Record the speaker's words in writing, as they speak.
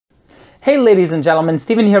Hey ladies and gentlemen,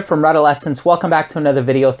 Steven here from Redolessence. Welcome back to another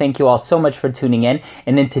video. Thank you all so much for tuning in.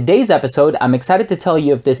 And in today's episode, I'm excited to tell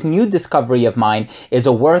you if this new discovery of mine is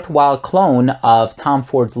a worthwhile clone of Tom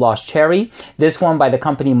Ford's Lost Cherry. This one by the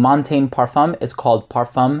company Montagne Parfums is called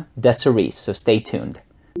Parfum de Cerise, so stay tuned.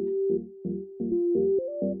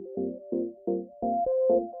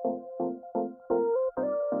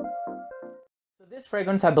 This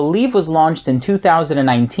fragrance, I believe, was launched in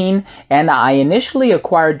 2019, and I initially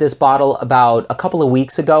acquired this bottle about a couple of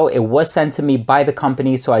weeks ago. It was sent to me by the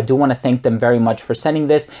company, so I do want to thank them very much for sending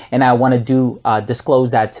this, and I want to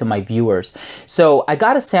disclose that to my viewers. So I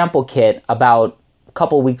got a sample kit about a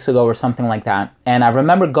couple weeks ago or something like that, and I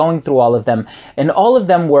remember going through all of them, and all of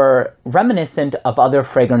them were reminiscent of other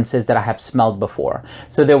fragrances that I have smelled before.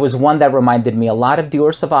 So there was one that reminded me a lot of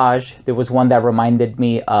Dior Sauvage. There was one that reminded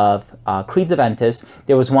me of Creed Aventus.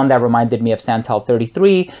 There was one that reminded me of Santal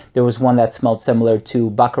 33. There was one that smelled similar to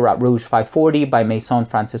Baccarat Rouge 540 by Maison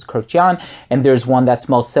Francis Kurkdjian, and there's one that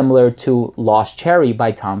smells similar to Lost Cherry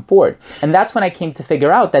by Tom Ford. And that's when I came to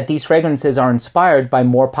figure out that these fragrances are inspired by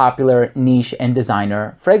more popular niche and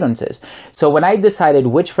designer fragrances. So when I decided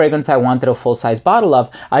which fragrance I wanted a full-size bottle of,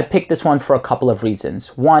 I picked this one for a couple of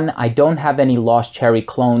reasons. One, I don't have any Lost Cherry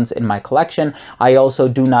clones in my collection. I also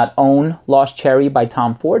do not own Lost Cherry by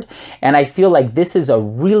Tom Ford, and I feel like this is a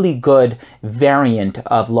really good variant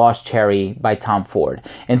of Lost Cherry by Tom Ford.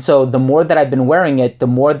 And so the more that I've been wearing it, the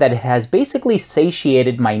more that it has basically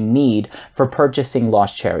satiated my need for purchasing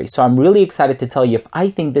Lost Cherry. So I'm really excited to tell you if I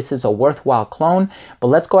think this is a worthwhile clone, but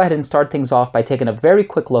let's go ahead and start things off by taking a very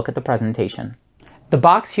quick look at the presentation. The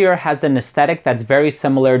box here has an aesthetic that's very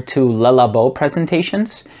similar to Le Labo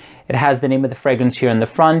presentations. It has the name of the fragrance here in the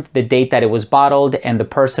front, the date that it was bottled, and the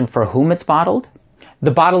person for whom it's bottled.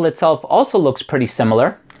 The bottle itself also looks pretty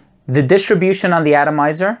similar. The distribution on the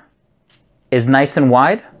atomizer is nice and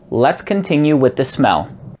wide. Let's continue with the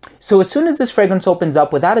smell. So as soon as this fragrance opens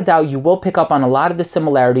up, without a doubt, you will pick up on a lot of the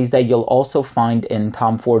similarities that you'll also find in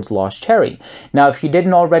Tom Ford's Lost Cherry. Now, if you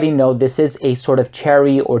didn't already know, this is a sort of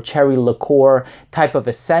cherry or cherry liqueur type of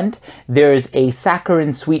a scent. There's a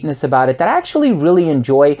saccharine sweetness about it that I actually really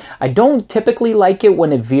enjoy. I don't typically like it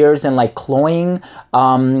when it veers in like cloying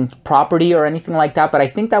property or anything like that, but I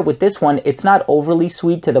think that with this one, it's not overly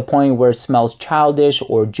sweet to the point where it smells childish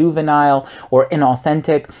or juvenile or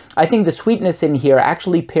inauthentic. I think the sweetness in here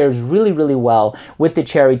actually pairs really well with the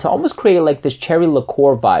cherry to almost create like this cherry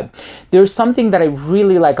liqueur vibe. There's something that I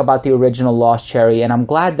really like about the original Lost Cherry, and I'm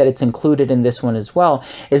glad that it's included in this one as well,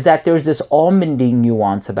 is that there's this almondy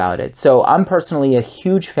nuance about it. So I'm personally a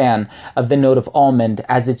huge fan of the note of almond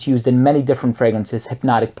as it's used in many different fragrances,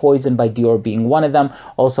 Hypnotic Poison by Dior being one of them,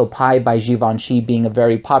 also Pie by Givenchy being a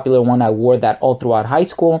very popular one. I wore that all throughout high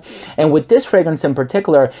school. And with this fragrance in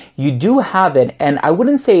particular, you do have it, and I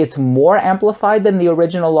wouldn't say it's more amplified than the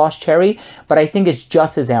original Lost Cherry, but I think it's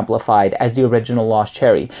just as amplified as the original Lost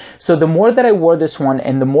Cherry. So the more that I wore this one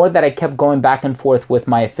and the more that I kept going back and forth with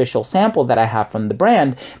my official sample that I have from the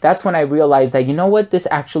brand, that's when I realized that, you know what, this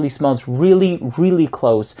actually smells really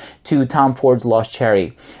close to Tom Ford's Lost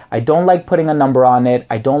Cherry. I don't like putting a number on it.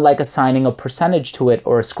 I don't like assigning a percentage to it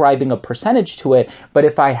or ascribing a percentage to it, but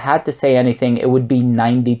if I had to say anything, it would be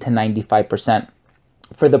 90 to 95%.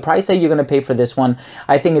 For the price that you're going to pay for this one,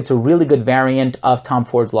 I think it's a really good variant of Tom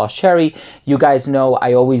Ford's Lost Cherry. You guys know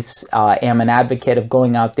I always am an advocate of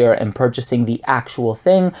going out there and purchasing the actual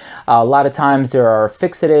thing. A lot of times there are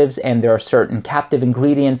fixatives and there are certain captive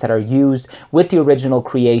ingredients that are used with the original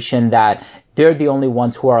creation that they're the only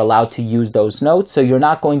ones who are allowed to use those notes. So you're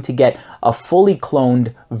not going to get a fully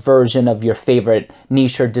cloned version of your favorite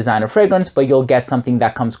niche or designer fragrance, but you'll get something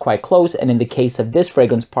that comes quite close. And in the case of this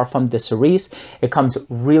fragrance, Parfum de Cerise, it comes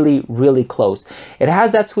really close. It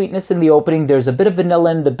has that sweetness in the opening. There's a bit of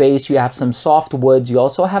vanilla in the base. You have some soft woods. You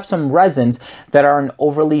also have some resins that aren't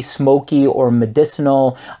overly smoky or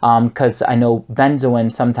medicinal, because I know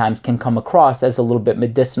benzoin sometimes can come across as a little bit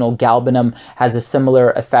medicinal. Galbanum has a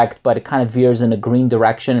similar effect, but it kind of veers in a green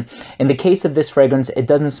direction. In the case of this fragrance, it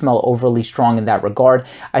doesn't smell overly strong in that regard.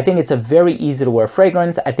 I think it's a very easy to wear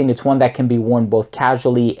fragrance. I think it's one that can be worn both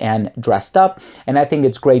casually and dressed up, and I think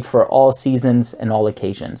it's great for all seasons and all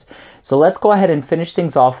occasions. So let's go ahead and finish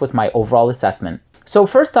things off with my overall assessment. So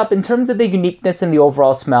first up, in terms of the uniqueness and the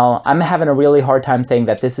overall smell, I'm having a really hard time saying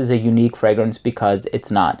that this is a unique fragrance because it's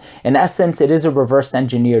not. In essence, it is a reverse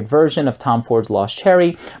engineered version of Tom Ford's Lost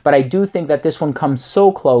Cherry, but I do think that this one comes so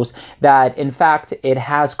close that in fact, it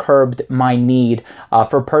has curbed my need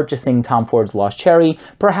for purchasing Tom Ford's Lost Cherry.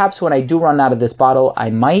 Perhaps when I do run out of this bottle, I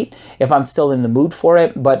might, if I'm still in the mood for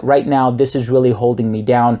it, but right now this is really holding me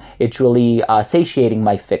down. It's really satiating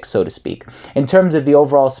my fix, so to speak. In terms of the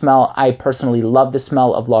overall smell, I personally love the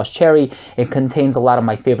smell of Lost Cherry. It contains a lot of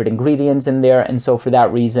my favorite ingredients in there, and so for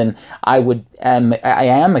that reason, I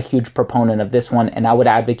am a huge proponent of this one, and I would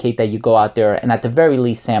advocate that you go out there and at the very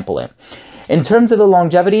least sample it. In terms of the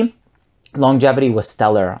longevity was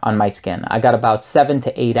stellar on my skin. I got about 7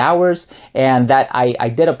 to 8 hours, and that I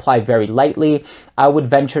did apply very lightly. I would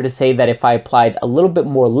venture to say that if I applied a little bit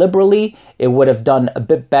more liberally, it would have done a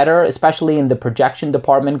bit better, especially in the projection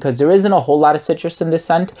department, because there isn't a whole lot of citrus in this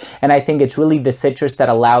scent, and I think it's really the citrus that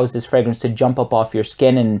allows this fragrance to jump up off your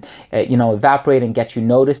skin and evaporate and get you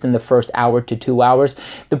noticed in the first hour to 2 hours.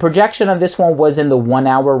 The projection on this one was in the 1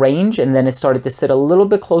 hour range, and then it started to sit a little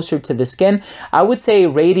bit closer to the skin. I would say it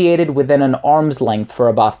radiated within an arm's length for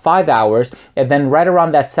about 5 hours, and then right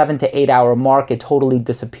around that 7 to 8 hour mark, it totally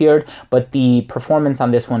disappeared, but the performance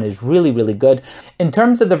on this one is really, really good. In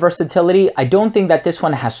terms of the versatility, I don't think that this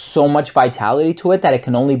one has so much vitality to it that it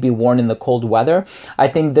can only be worn in the cold weather. I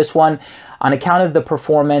think this one, on account of the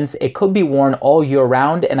performance, it could be worn all year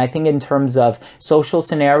round, and I think in terms of social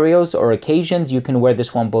scenarios or occasions, you can wear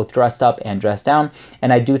this one both dressed up and dressed down,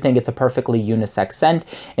 and I do think it's a perfectly unisex scent.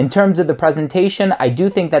 In terms of the presentation, I do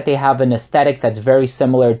think that they have an aesthetic that's very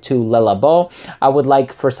similar to Le Labo. I would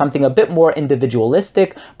like for something a bit more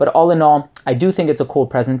individualistic, but all in all, I do think it's a cool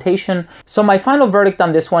presentation. So my final verdict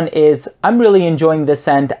on this one is I'm really enjoying this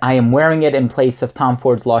scent. I am wearing it in place of Tom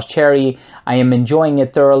Ford's Lost Cherry. I am enjoying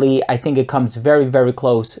it thoroughly. I think it comes very, very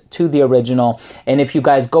close to the original. And if you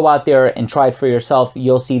guys go out there and try it for yourself,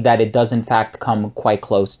 you'll see that it does in fact come quite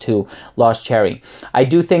close to Lost Cherry. I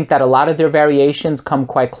do think that a lot of their variations come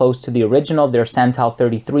quite close to the original. Their Santal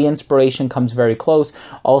 33 inspiration comes very close.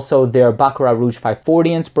 Also, their Baccarat Rouge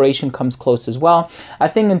 540 inspiration comes close as well. I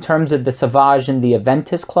think in terms of the Sauvage and the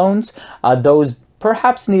Aventus clones, those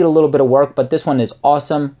perhaps need a little bit of work, but this one is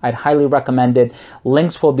awesome. I'd highly recommend it.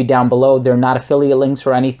 Links will be down below. They're not affiliate links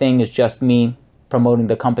or anything. It's just me promoting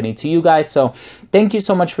the company to you guys. So thank you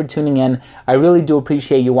so much for tuning in. I really do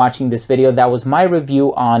appreciate you watching this video. That was my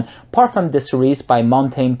review on Parfum de Cerise by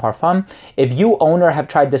Montagne Parfums. If you own or have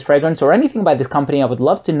tried this fragrance or anything by this company, I would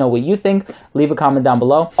love to know what you think. Leave a comment down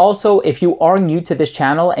below. Also, if you are new to this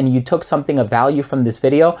channel and you took something of value from this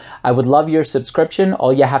video, I would love your subscription.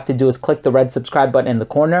 All you have to do is click the red subscribe button in the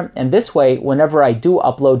corner, and this way, whenever I do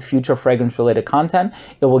upload future fragrance related content,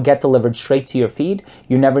 it will get delivered straight to your feed.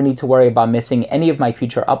 You never need to worry about missing any of my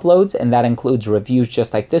future uploads, and that includes reviews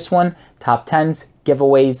just like this one, top 10s,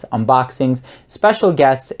 giveaways, unboxings, special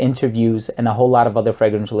guests, interviews, and a whole lot of other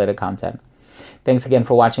fragrance related content. Thanks again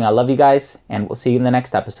for watching. I love you guys, and we'll see you in the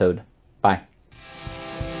next episode. Bye.